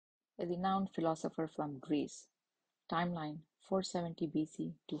a renowned philosopher from Greece. Timeline 470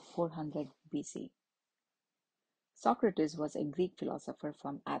 BC to 400 BC. Socrates was a Greek philosopher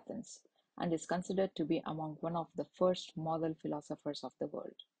from Athens and is considered to be among one of the first model philosophers of the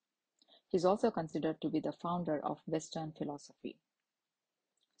world. He is also considered to be the founder of Western philosophy.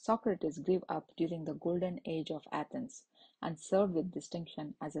 Socrates grew up during the golden age of Athens and served with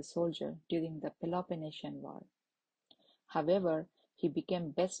distinction as a soldier during the Peloponnesian War. However, he became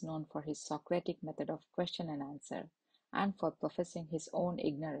best known for his Socratic method of question and answer, and for professing his own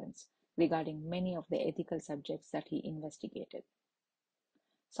ignorance regarding many of the ethical subjects that he investigated.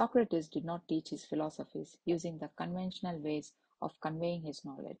 Socrates did not teach his philosophies using the conventional ways of conveying his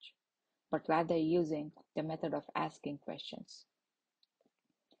knowledge, but rather using the method of asking questions.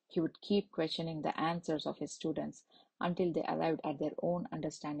 He would keep questioning the answers of his students until they arrived at their own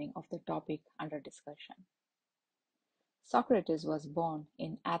understanding of the topic under discussion. Socrates was born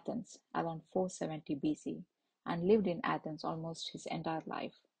in Athens around 470 BC and lived in Athens almost his entire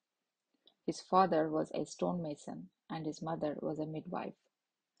life. His father was a stonemason and his mother was a midwife.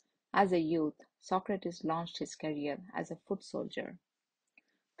 As a youth, Socrates launched his career as a foot soldier.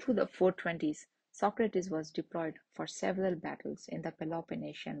 Through the 420s, Socrates was deployed for several battles in the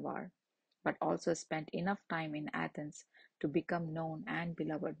Peloponnesian War, but also spent enough time in Athens to become known and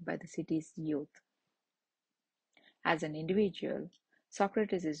beloved by the city's youth. As an individual,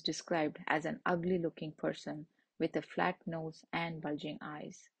 Socrates is described as an ugly-looking person with a flat nose and bulging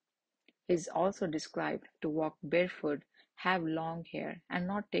eyes. He is also described to walk barefoot, have long hair, and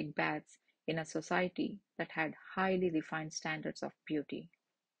not take baths in a society that had highly refined standards of beauty.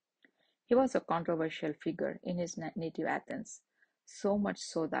 He was a controversial figure in his native Athens, so much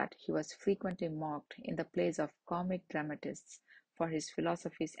so that he was frequently mocked in the plays of comic dramatists for his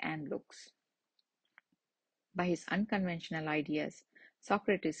philosophies and looks. By his unconventional ideas,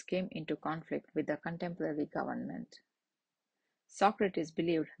 Socrates came into conflict with the contemporary government. Socrates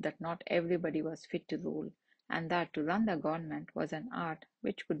believed that not everybody was fit to rule, and that to run the government was an art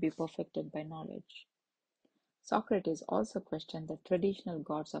which could be perfected by knowledge. Socrates also questioned the traditional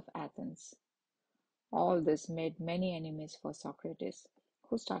gods of Athens. All this made many enemies for Socrates,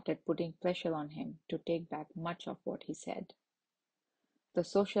 who started putting pressure on him to take back much of what he said. The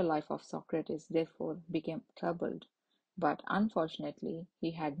social life of Socrates therefore became troubled, but unfortunately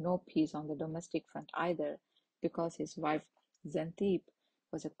he had no peace on the domestic front either, because his wife Xanthippe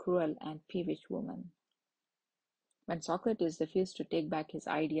was a cruel and peevish woman. When Socrates refused to take back his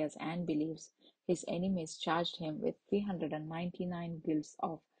ideas and beliefs, his enemies charged him with 399 guilts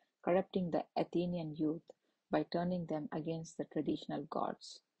of corrupting the Athenian youth by turning them against the traditional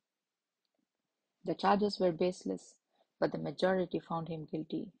gods. The charges were baseless, but the majority found him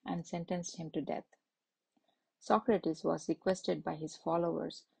guilty and sentenced him to death. Socrates was requested by his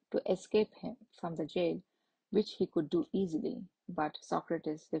followers to escape him from the jail, which he could do easily, but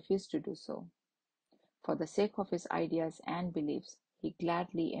Socrates refused to do so. For the sake of his ideas and beliefs, he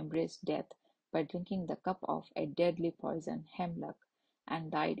gladly embraced death by drinking the cup of a deadly poison, hemlock,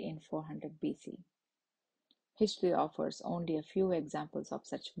 and died in 400 BC. History offers only a few examples of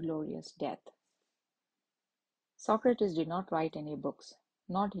such glorious death. Socrates did not write any books,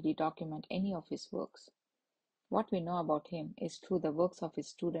 nor did he document any of his works. What we know about him is through the works of his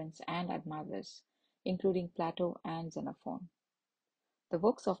students and admirers, including Plato and Xenophon. The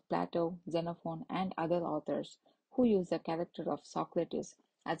works of Plato, Xenophon, and other authors who use the character of Socrates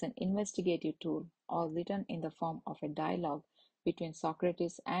as an investigative tool are written in the form of a dialogue between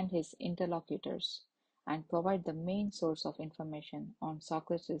Socrates and his interlocutors, and provide the main source of information on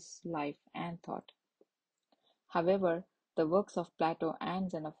Socrates' life and thought. However, the works of Plato and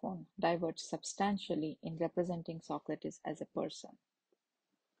Xenophon diverge substantially in representing Socrates as a person.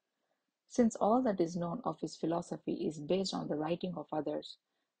 Since all that is known of his philosophy is based on the writing of others,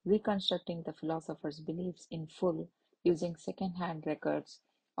 reconstructing the philosopher's beliefs in full using second-hand records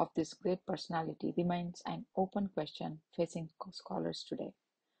of this great personality remains an open question facing scholars today.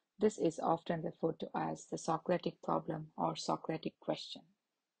 This is often referred to as the Socratic problem or Socratic question.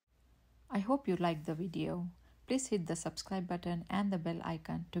 I hope you liked the video. Please hit the subscribe button and the bell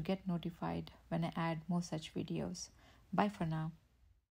icon to get notified when I add more such videos. Bye for now.